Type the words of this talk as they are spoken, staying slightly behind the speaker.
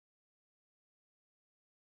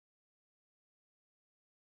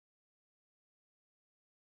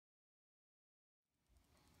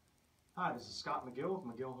Hi, this is Scott McGill with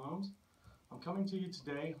McGill Homes. I'm coming to you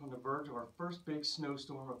today on the verge of our first big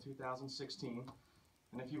snowstorm of 2016.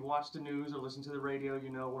 And if you've watched the news or listened to the radio, you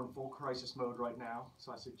know we're in full crisis mode right now.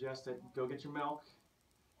 So I suggest that go get your milk,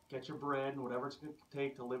 get your bread, and whatever it's going to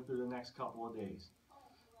take to live through the next couple of days.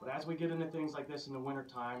 But as we get into things like this in the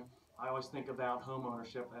wintertime, I always think about home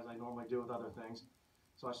ownership as I normally do with other things.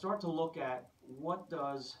 So I start to look at what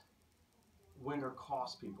does winter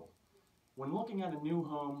cost people. When looking at a new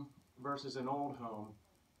home versus an old home,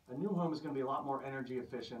 a new home is going to be a lot more energy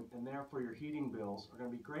efficient, and therefore your heating bills are going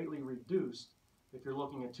to be greatly reduced if you're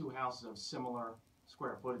looking at two houses of similar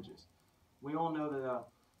square footages. We all know that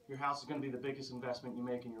your house is going to be the biggest investment you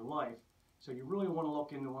make in your life, so you really want to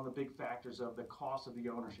look into one of the big factors of the cost of the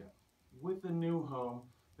ownership. With the new home,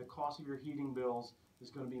 the cost of your heating bills is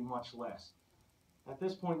going to be much less. At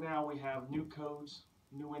this point now, we have new codes,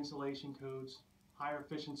 new insulation codes, higher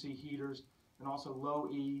efficiency heaters, and also low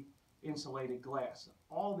E insulated glass.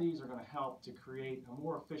 All these are going to help to create a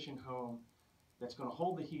more efficient home that's going to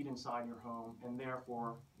hold the heat inside your home and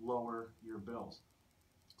therefore lower your bills.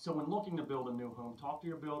 So when looking to build a new home, talk to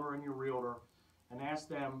your builder and your realtor and ask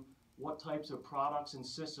them what types of products and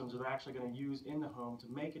systems they're actually going to use in the home to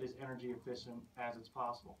make it as energy efficient as it's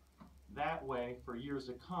possible. That way, for years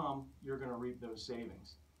to come, you're going to reap those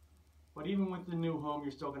savings. But even with the new home,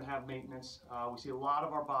 you're still going to have maintenance. We see a lot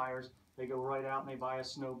of our buyers, they go right out and they buy a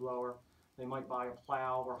snow blower. They might buy a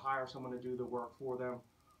plow or hire someone to do the work for them.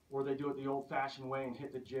 Or they do it the old-fashioned way and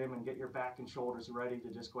hit the gym and get your back and shoulders ready to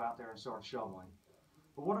just go out there and start shoveling.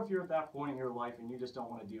 But what if you're at that point in your life and you just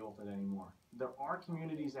don't want to deal with it anymore? There are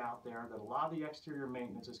communities out there that a lot of the exterior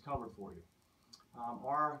maintenance is covered for you.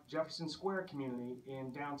 Our Jefferson Square community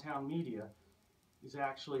in downtown Media is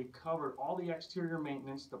actually covered all the exterior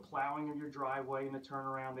maintenance, the plowing of your driveway and the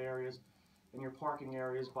turnaround areas and your parking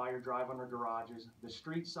areas by your drive-under garages, the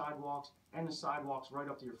street sidewalks, and the sidewalks right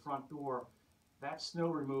up to your front door. That snow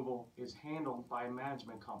removal is handled by a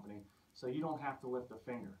management company, so you don't have to lift a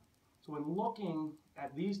finger. So when looking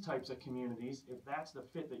at these types of communities, if that's the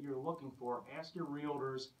fit that you're looking for, ask your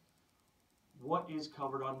realtors what is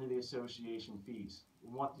covered under the association fees,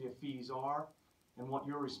 what the fees are, and what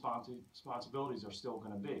your responsibilities are still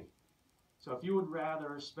going to be. So if you would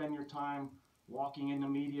rather spend your time walking in the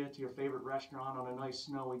Media to your favorite restaurant on a nice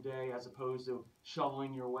snowy day as opposed to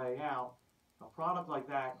shoveling your way out, a product like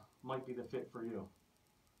that might be the fit for you.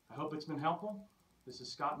 I hope it's been helpful. This is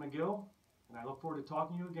Scott McGill, and I look forward to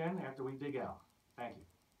talking to you again after we dig out. Thank you.